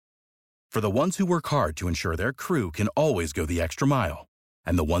For the ones who work hard to ensure their crew can always go the extra mile,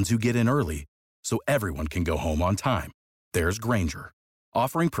 and the ones who get in early so everyone can go home on time, there's Grainger,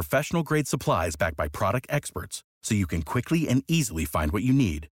 offering professional-grade supplies backed by product experts so you can quickly and easily find what you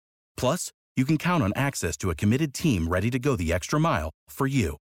need. Plus, you can count on access to a committed team ready to go the extra mile for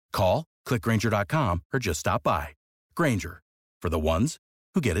you. Call, click Grainger.com, or just stop by. Grainger, for the ones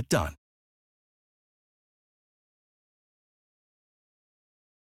who get it done.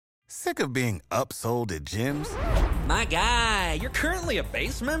 Sick of being upsold at gyms? My guy, you're currently a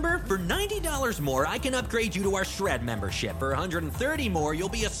base member? For $90 more, I can upgrade you to our Shred membership. For $130 more, you'll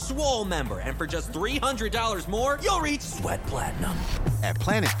be a Swole member. And for just $300 more, you'll reach Sweat Platinum. At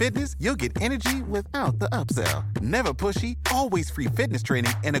Planet Fitness, you'll get energy without the upsell. Never pushy, always free fitness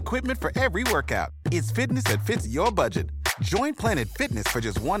training and equipment for every workout. It's fitness that fits your budget. Join Planet Fitness for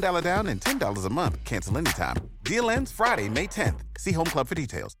just $1 down and $10 a month. Cancel anytime. Deal ends Friday, May 10th. See Home Club for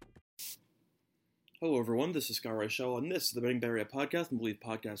details. Hello, everyone. This is Scott Reichel, and this is the Betting Bay Area podcast and Believe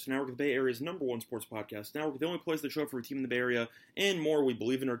Podcast Network, the Bay Area's #1 sports podcast network, the only place to show up for a team in the Bay Area and more. We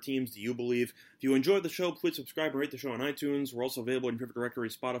believe in our teams. Do you believe? If you enjoyed the show, please subscribe and rate the show on iTunes. We're also available in your favorite directory: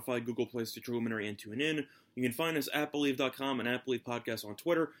 Spotify, Google Play, Stitcher, Luminary, and TuneIn. You can find us at Believe.com and at Believe Podcast on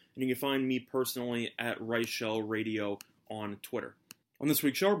Twitter, and you can find me personally at Reichel Radio on Twitter. On this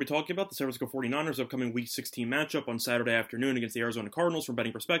week's show, we'll be talking about the San Francisco 49ers' upcoming Week 16 matchup on Saturday afternoon against the Arizona Cardinals from a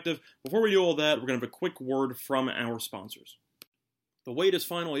betting perspective. Before we do all that, we're going to have a quick word from our sponsors. The wait is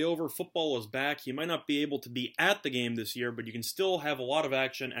finally over. Football is back. You might not be able to be at the game this year, but you can still have a lot of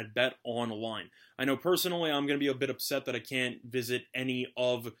action at Bet Online. I know personally I'm going to be a bit upset that I can't visit any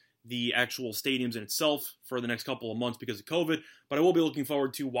of the actual stadiums in itself for the next couple of months because of COVID, but I will be looking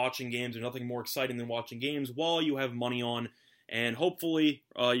forward to watching games. There's nothing more exciting than watching games while you have money on. And hopefully,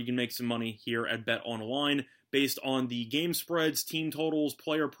 you can make some money here at Bet Online based on the game spreads, team totals,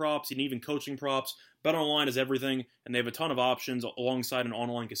 player props, and even coaching props. Bet Online is everything, and they have a ton of options alongside an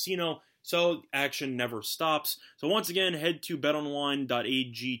online casino, so action never stops. So once again, head to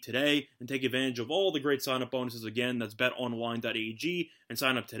betonline.ag today and take advantage of all the great sign-up bonuses. Again, that's betonline.ag and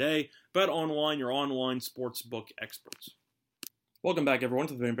sign up today. Bet Online, your online sportsbook experts. Welcome back, everyone,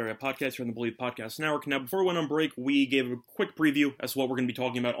 to the Betting Bay Area podcast here on the Believe Podcast Network. Now, before we went on break, we gave a quick preview as to what we're going to be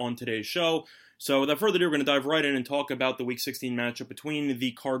talking about on today's show. So without further ado, we're going to dive right in and talk about the Week 16 matchup between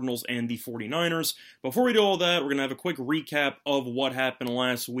the Cardinals and the 49ers. Before we do all that, we're going to have a quick recap of what happened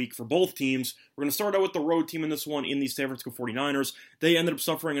last week for both teams. We're going to start out with the road team in this one, in the San Francisco 49ers. They ended up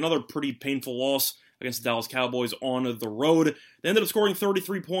suffering another pretty painful loss against the Dallas Cowboys on the road. They ended up scoring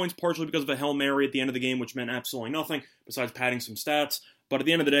 33 points, partially because of a Hail Mary at the end of the game, which meant absolutely nothing, besides padding some stats. But at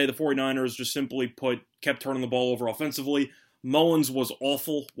the end of the day, the 49ers just simply kept turning the ball over offensively. Mullins was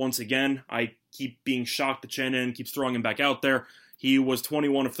awful once again. I keep being shocked that Shanahan keeps throwing him back out there. He was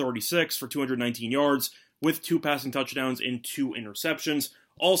 21 of 36 for 219 yards, with 2 passing touchdowns and 2 interceptions.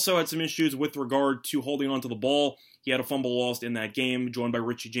 Also had some issues with regard to holding onto the ball. He had a fumble lost in that game, joined by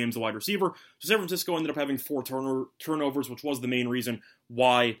Richie James, the wide receiver. So San Francisco ended up having 4 turnovers, which was the main reason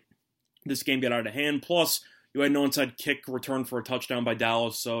why this game got out of hand. Plus, you had an onside kick return for a touchdown by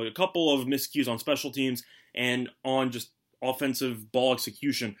Dallas. So a couple of miscues on special teams and on just offensive ball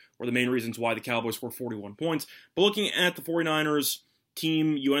execution were the main reasons why the Cowboys scored 41 points. But looking at the 49ers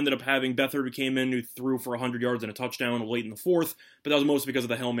team, you ended up having Beathard, who came in, who threw for 100 yards and a touchdown late in the fourth, but that was mostly because of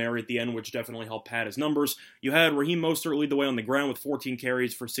the Hail Mary at the end, which definitely helped pad his numbers. You had Raheem Mostert lead the way on the ground with 14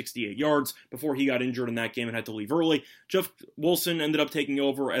 carries for 68 yards before he got injured in that game and had to leave early. Jeff Wilson ended up taking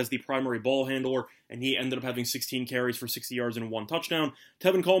over as the primary ball handler, and he ended up having 16 carries for 60 yards and 1 touchdown.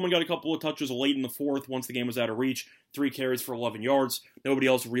 Tevin Coleman got a couple of touches late in the fourth once the game was out of reach, 3 carries for 11 yards. Nobody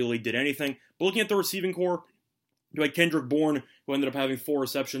else really did anything. But looking at the receiving core, you had Kendrick Bourne, who ended up having 4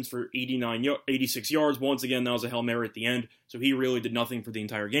 receptions for 86 yards. Once again, that was a Hail Mary at the end, so he really did nothing for the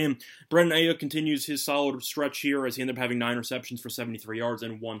entire game. Brandon Ayuk continues his solid stretch here as he ended up having 9 receptions for 73 yards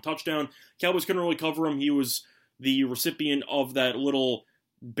and 1 touchdown. Cowboys couldn't really cover him. He was the recipient of that little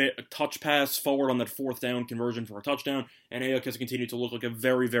touch pass forward on that 4th down conversion for a touchdown, and Ayuk has continued to look like a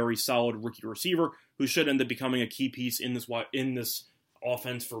very, very solid rookie receiver who should end up becoming a key piece in this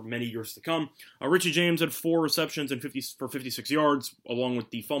offense for many years to come. Richie James had 4 receptions and 56 yards, along with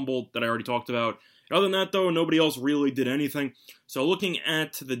the fumble that I already talked about. Other than that, though, nobody else really did anything. So looking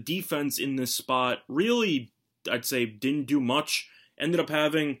at the defense in this spot, really, I'd say, didn't do much. Ended up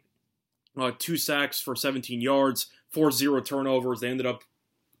having 2 sacks for 17 yards, 4 0 turnovers. They ended up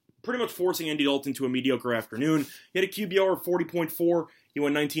pretty much forcing Andy Dalton to a mediocre afternoon. He had a QBR of 40.4. He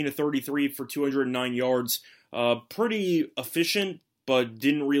went 19 of 33 for 209 yards. Pretty efficient but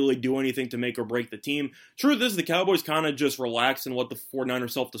didn't really do anything to make or break the team. Truth is, the Cowboys kind of just relaxed and let the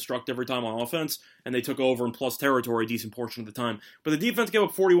 49ers self-destruct every time on offense, and they took over in plus territory a decent portion of the time. But the defense gave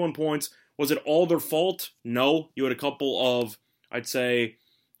up 41 points. Was it all their fault? No. You had a couple of, I'd say,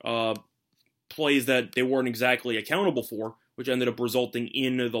 plays that they weren't exactly accountable for, which ended up resulting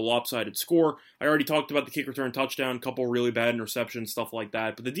in the lopsided score. I already talked about the kick return touchdown, a couple really bad interceptions, stuff like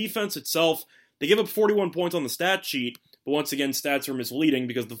that. But the defense itself, they gave up 41 points on the stat sheet, but once again, stats are misleading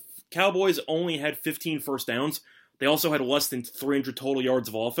because the Cowboys only had 15 first downs. They also had less than 300 total yards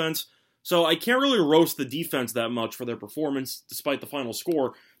of offense. So I can't really roast the defense that much for their performance, despite the final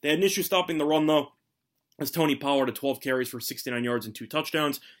score. They had an issue stopping the run, though, as Tony Pollard had 12 carries for 69 yards and 2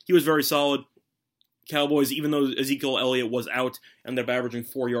 touchdowns. He was very solid. Cowboys, even though Ezekiel Elliott was out, ended up averaging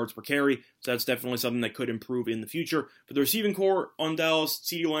 4 yards per carry, so that's definitely something that could improve in the future. For the receiving core on Dallas,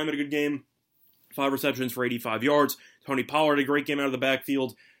 CeeDee Lamb had a good game, 5 receptions for 85 yards. Tony Pollard had a great game out of the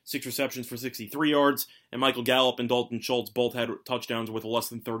backfield, 6 receptions for 63 yards, and Michael Gallup and Dalton Schultz both had touchdowns with less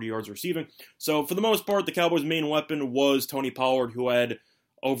than 30 yards receiving. So for the most part, the Cowboys' main weapon was Tony Pollard, who had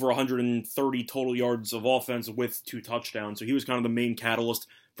over 130 total yards of offense with 2 touchdowns. So he was kind of the main catalyst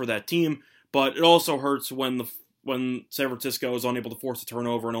for that team. But it also hurts when San Francisco is unable to force a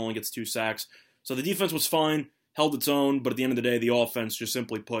turnover and only gets 2 sacks. So the defense was fine, held its own, but at the end of the day, the offense, just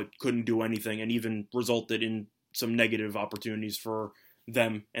simply put, couldn't do anything and even resulted in some negative opportunities for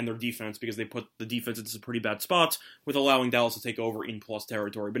them and their defense because they put the defense into some pretty bad spots with allowing Dallas to take over in plus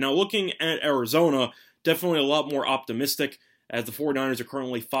territory. But now looking at Arizona, definitely a lot more optimistic, as the 49ers are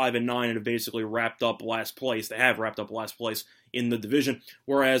currently 5-9 and have basically wrapped up last place. They have wrapped up last place in the division,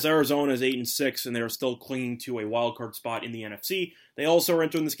 whereas Arizona is 8-6 and they are still clinging to a wildcard spot in the NFC. They also are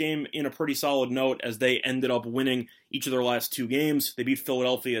entering this game in a pretty solid note as they ended up winning each of their last 2 games. They beat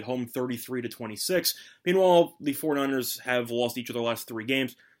Philadelphia at home 33-26. Meanwhile, the 49ers have lost each of their last 3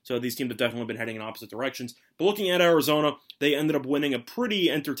 games. So these teams have definitely been heading in opposite directions. But looking at Arizona, they ended up winning a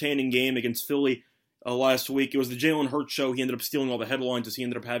pretty entertaining game against Philly last week. It was the Jalen Hurts show. He ended up stealing all the headlines as he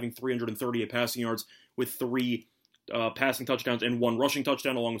ended up having 338 passing yards with 3 passing touchdowns and 1 rushing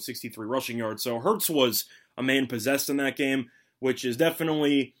touchdown along with 63 rushing yards. So Hurts was a man possessed in that game, which is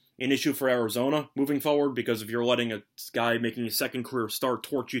definitely an issue for Arizona moving forward because if you're letting a guy making a second career start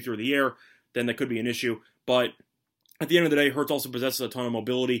torch you through the air, then that could be an issue. But at the end of the day, Hurts also possesses a ton of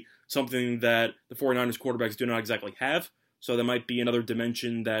mobility, something that the 49ers quarterbacks do not exactly have. So that might be another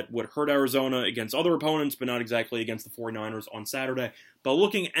dimension that would hurt Arizona against other opponents, but not exactly against the 49ers on Saturday. But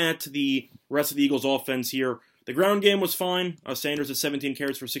looking at the rest of the Eagles' offense here, the ground game was fine. Sanders had 17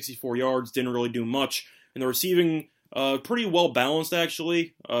 carries for 64 yards, didn't really do much. And the receiving, pretty well balanced,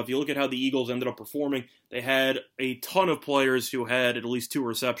 actually. If you look at how the Eagles ended up performing, they had a ton of players who had at least 2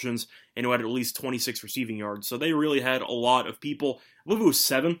 receptions and who had at least 26 receiving yards. So they really had a lot of people. I believe it was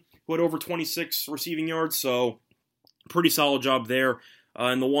 7 who had over 26 receiving yards, so pretty solid job there.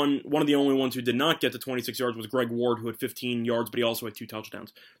 And one of the only ones who did not get to 26 yards was Greg Ward, who had 15 yards, but he also had 2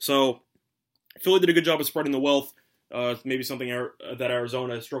 touchdowns. So Philly did a good job of spreading the wealth. Maybe something that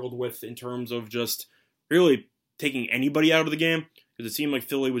Arizona struggled with in terms of just really taking anybody out of the game, because it seemed like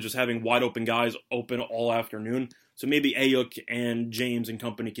Philly was just having wide open guys open all afternoon. So maybe Ayuk and James and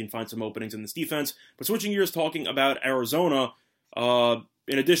company can find some openings in this defense. But switching gears, talking about Arizona,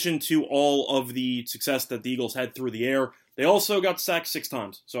 in addition to all of the success that the Eagles had through the air, they also got sacked 6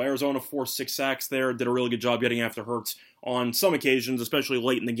 times. So Arizona forced 6 sacks there, did a really good job getting after Hurts on some occasions, especially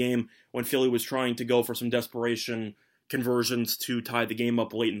late in the game when Philly was trying to go for some desperation conversions to tie the game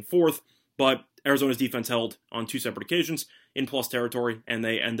up late in the 4th. But Arizona's defense held on 2 separate occasions in plus territory, and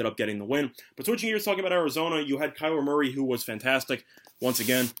they ended up getting the win. But switching gears, talking about Arizona, you had Kyler Murray, who was fantastic once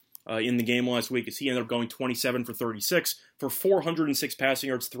again in the game last week, as he ended up going 27 for 36 for 406 passing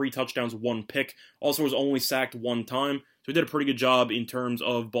yards, 3 touchdowns, 1 pick. Also was only sacked 1 time, so he did a pretty good job in terms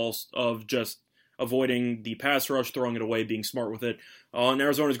of just avoiding the pass rush, throwing it away, being smart with it. In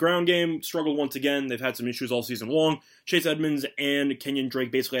Arizona's ground game, struggled once again. They've had some issues all season long. Chase Edmonds and Kenyon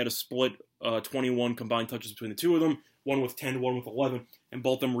Drake basically had a split 21 combined touches between the 2 of them, one with 10, one with 11, and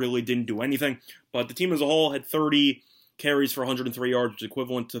both of them really didn't do anything. But the team as a whole had 30 carries for 103 yards, which is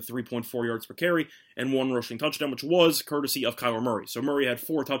equivalent to 3.4 yards per carry, and 1 rushing touchdown, which was courtesy of Kyler Murray. So Murray had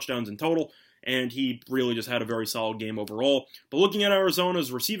 4 touchdowns in total, and he really just had a very solid game overall. But looking at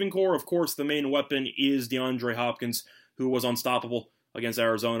Arizona's receiving core, of course, the main weapon is DeAndre Hopkins, who was unstoppable against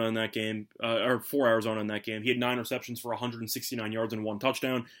Arizona in that game, or for Arizona in that game. He had 9 receptions for 169 yards and 1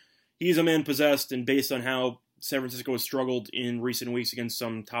 touchdown. He's a man possessed, and based on how San Francisco has struggled in recent weeks against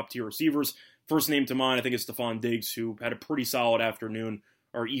some top-tier receivers, first name to mind, I think, is Stephon Diggs, who had a pretty solid afternoon,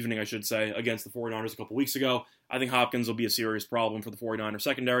 or evening, I should say, against the 49ers a couple weeks ago. I think Hopkins will be a serious problem for the 49ers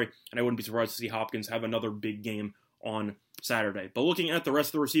secondary, and I wouldn't be surprised to see Hopkins have another big game on Saturday. But looking at the rest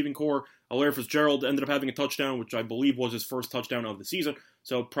of the receiving core, Larry Fitzgerald ended up having a touchdown, which I believe was his first touchdown of the season.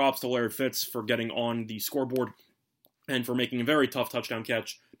 So props to Larry Fitz for getting on the scoreboard and for making a very tough touchdown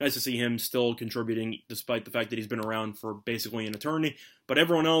catch. Nice to see him still contributing, despite the fact that he's been around for basically an eternity. But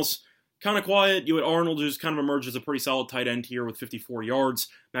everyone else, kind of quiet. You had Arnold, who's kind of emerged as a pretty solid tight end here with 54 yards.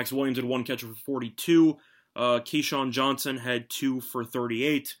 Max Williams had 1 catch for 42. Keyshawn Johnson had 2 for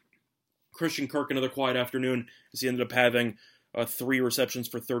 38. Christian Kirk, another quiet afternoon, as he ended up having 3 receptions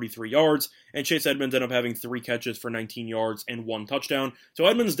for 33 yards, and Chase Edmonds ended up having 3 catches for 19 yards and 1 touchdown. So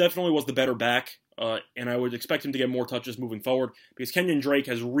Edmonds definitely was the better back, and I would expect him to get more touches moving forward, because Kenyon Drake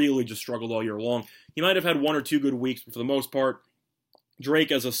has really just struggled all year long. He might have had 1 or 2 good weeks, but for the most part,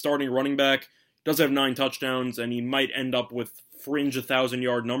 Drake as a starting running back does have 9 touchdowns, and he might end up with fringe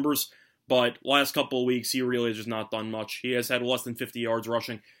 1,000-yard numbers, but last couple of weeks, he really has just not done much. He has had less than 50 yards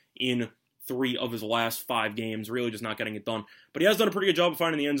rushing in 3 of his last 5 games, really just not getting it done. But he has done a pretty good job of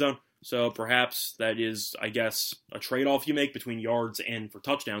finding the end zone, so perhaps that is, I guess, a trade-off you make between yards and for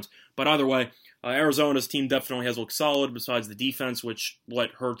touchdowns. But either way, Arizona's team definitely has looked solid besides the defense, which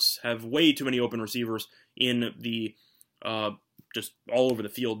let Hurts have way too many open receivers in the just all over the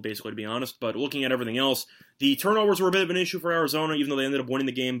field, basically, to be honest. But looking at everything else, the turnovers were a bit of an issue for Arizona, even though they ended up winning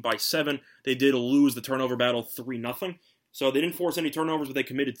the game by 7. They did lose the turnover battle 3-0. So they didn't force any turnovers, but they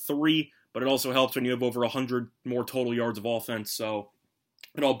committed 3. But it also helps when you have over 100 more total yards of offense, so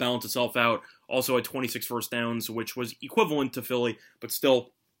it all balanced itself out. Also had 26 first downs, which was equivalent to Philly, but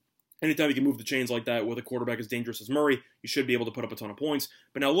still, anytime you can move the chains like that with a quarterback as dangerous as Murray, you should be able to put up a ton of points.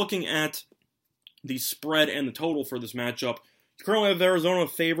 But now looking at the spread and the total for this matchup, you currently have Arizona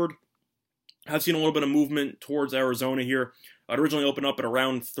favored. I've seen a little bit of movement towards Arizona here. It originally opened up at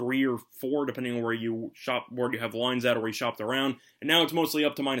around 3 or 4, depending on where you shop, where you have lines at, or where you shopped around. And now it's mostly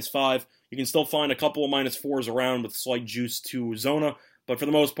up to -5. You can still find a couple of -4s around with slight juice to Zona, but for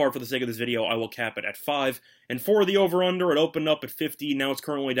the most part, for the sake of this video, I will cap it at 5. And for the over-under, it opened up at 50. Now it's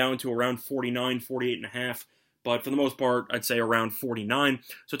currently down to around 49, 48.5. But for the most part, I'd say around 49.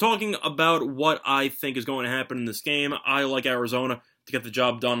 So talking about what I think is going to happen in this game, I like Arizona to get the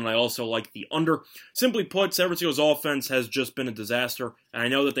job done, and I also like the under. Simply put, San Francisco's offense has just been a disaster, and I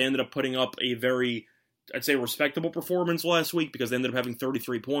know that they ended up putting up a very, I'd say, respectable performance last week because they ended up having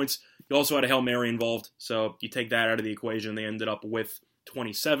 33 points. You also had a Hail Mary involved, so you take that out of the equation, they ended up with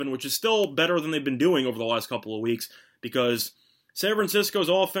 27, which is still better than they've been doing over the last couple of weeks because San Francisco's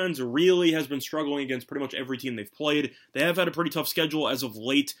offense really has been struggling against pretty much every team they've played. They have had a pretty tough schedule as of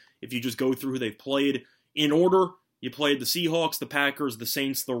late if you just go through who they've played. In order, you played the Seahawks, the Packers, the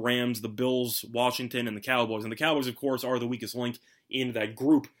Saints, the Rams, the Bills, Washington, and the Cowboys. And the Cowboys, of course, are the weakest link in that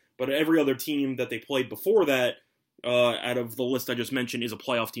group. But every other team that they played before that, out of the list I just mentioned, is a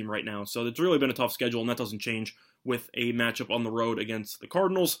playoff team right now. So it's really been a tough schedule, and that doesn't change with a matchup on the road against the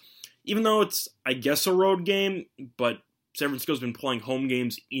Cardinals. Even though it's, I guess, a road game, but San Francisco's been playing home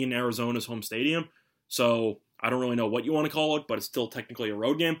games in Arizona's home stadium. So I don't really know what you want to call it, but it's still technically a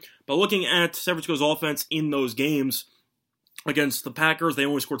road game. But looking at San Francisco's offense in those games, against the Packers, they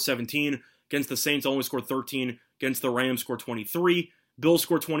only scored 17. Against the Saints, only scored 13. Against the Rams, scored 23. Bills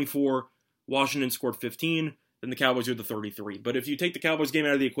scored 24. Washington scored 15. Then the Cowboys are the 33. But if you take the Cowboys game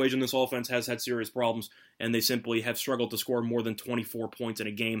out of the equation, this offense has had serious problems, and they simply have struggled to score more than 24 points in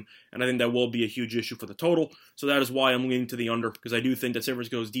a game, and I think that will be a huge issue for the total. So that is why I'm leaning to the under, because I do think that San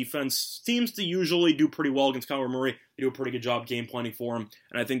Francisco's defense seems to usually do pretty well against Kyler Murray. They do a pretty good job game planning for him,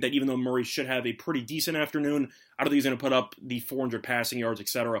 and I think that even though Murray should have a pretty decent afternoon, I don't think he's going to put up the 400 passing yards,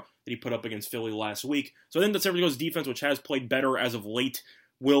 etc., that he put up against Philly last week. So I think that San Francisco's defense, which has played better as of late,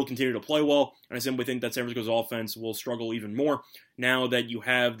 will continue to play well, and I simply think that San Francisco's offense will struggle even more now that you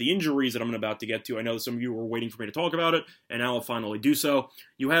have the injuries that I'm about to get to. I know that some of you were waiting for me to talk about it, and now I'll finally do so.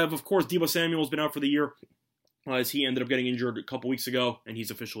 You have, of course, Deebo Samuel's been out for the year, as he ended up getting injured a couple weeks ago, and he's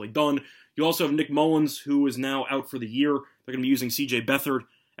officially done. You also have Nick Mullins, who is now out for the year. They're going to be using C.J. Beathard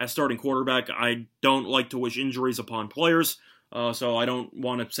as starting quarterback. I don't like to wish injuries upon players, so I don't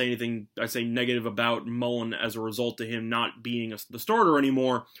want to say anything, I say negative about Mullen as a result of him not being the starter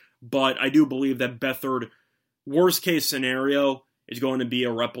anymore, but I do believe that Beathard, worst case scenario, is going to be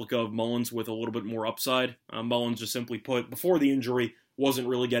a replica of Mullins with a little bit more upside. Mullins, just simply put, before the injury, wasn't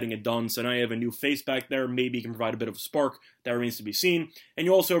really getting it done, so now you have a new face back there. Maybe he can provide a bit of a spark. That remains to be seen. And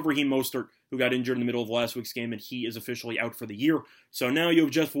you also have Raheem Mostert, who got injured in the middle of last week's game, and he is officially out for the year. So now you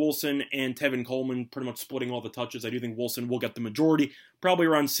have Jeff Wilson and Tevin Coleman pretty much splitting all the touches. I do think Wilson will get the majority, probably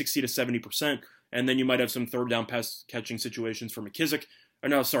around 60 to 70%, and then you might have some third down pass catching situations for McKissick.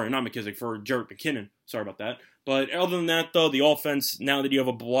 No, sorry, not McKissic, for Jerick McKinnon. Sorry about that. But other than that, though, the offense, now that you have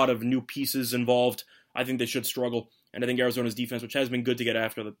a lot of new pieces involved, I think they should struggle. And I think Arizona's defense, which has been good at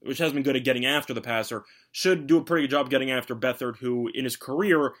getting after the passer, should do a pretty good job getting after Beathard, who in his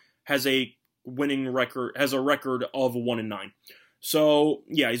career has a record of 1-9. So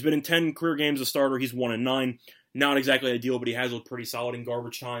yeah, he's been in 10 career games as a starter. He's 1-9. Not exactly ideal, but he has looked pretty solid in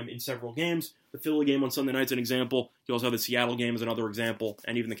garbage time in several games. The Philly game on Sunday night's an example. You also have the Seattle game as another example,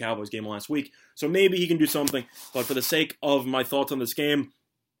 and even the Cowboys game last week. So maybe he can do something. But for the sake of my thoughts on this game,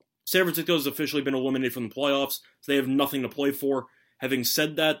 San Francisco has officially been eliminated from the playoffs, so they have nothing to play for. Having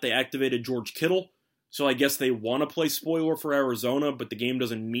said that, they activated George Kittle, so I guess they want to play spoiler for Arizona, but the game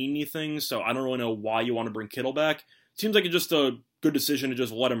doesn't mean anything, so I don't really know why you want to bring Kittle back. Seems like it's just a good decision to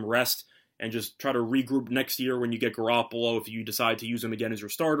just let him rest and just try to regroup next year when you get Garoppolo. If you decide to use him again as your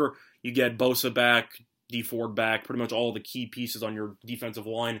starter, you get Bosa back, Dee Ford back, pretty much all the key pieces on your defensive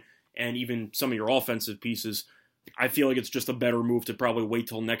line, and even some of your offensive pieces. I feel like it's just a better move to probably wait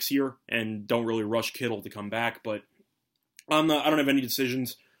till next year and don't really rush Kittle to come back. But I don't have any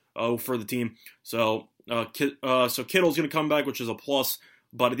decisions for the team. So Kittle's going to come back, which is a plus.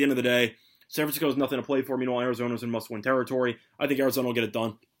 But at the end of the day, San Francisco has nothing to play for. Meanwhile, Arizona's in must-win territory. I think Arizona will get it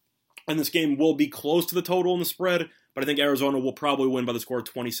done. And this game will be close to the total in the spread, but I think Arizona will probably win by the score of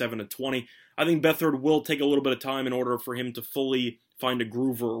 27-20. I think Beathard will take a little bit of time in order for him to fully find a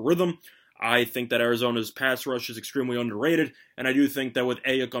groove or a rhythm. I think that Arizona's pass rush is extremely underrated, and I do think that with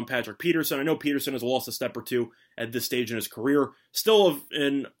Ayuk on Patrick Peterson, I know Peterson has lost a step or two at this stage in his career, still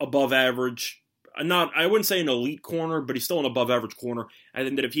an above average, I wouldn't say an elite corner, but he's still an above average corner. I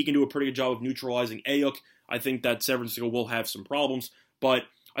think that if he can do a pretty good job of neutralizing Ayuk, I think that San Francisco will have some problems, but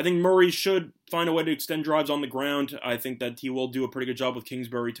I think Murray should find a way to extend drives on the ground. I think that he will do a pretty good job with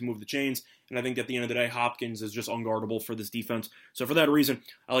Kingsbury to move the chains. And I think at the end of the day, Hopkins is just unguardable for this defense. So for that reason,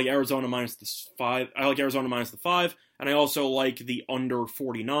 I like Arizona minus the 5. And I also like the under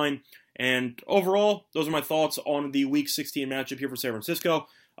 49. And overall, those are my thoughts on the Week 16 matchup here for San Francisco.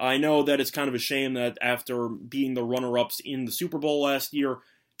 I know that it's kind of a shame that after being the runner-ups in the Super Bowl last year,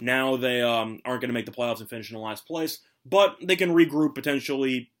 now they aren't going to make the playoffs and finish in the last place. But they can regroup,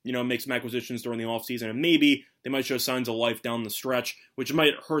 potentially, make some acquisitions during the offseason, and maybe they might show signs of life down the stretch, which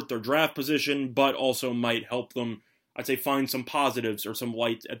might hurt their draft position, but also might help them, I'd say, find some positives or some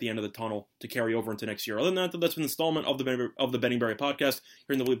light at the end of the tunnel to carry over into next year. Other than that, that's been an installment of the Betting Barrier Podcast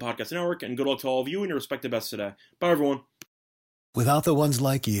here in the Bleed Podcast Network, and good luck to all of you and your respective bets today. Bye, everyone. Without the ones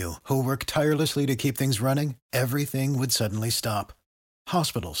like you, who work tirelessly to keep things running, everything would suddenly stop.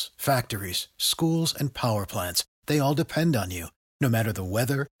 Hospitals, factories, schools, and power plants, they all depend on you. No matter the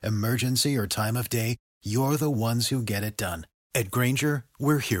weather, emergency, or time of day, you're the ones who get it done. At Grainger,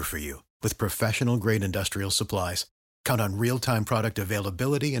 we're here for you with professional-grade industrial supplies. Count on real-time product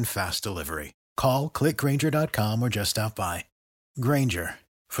availability and fast delivery. Call, click Grainger.com, or just stop by. Grainger,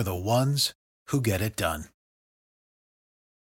 for the ones who get it done.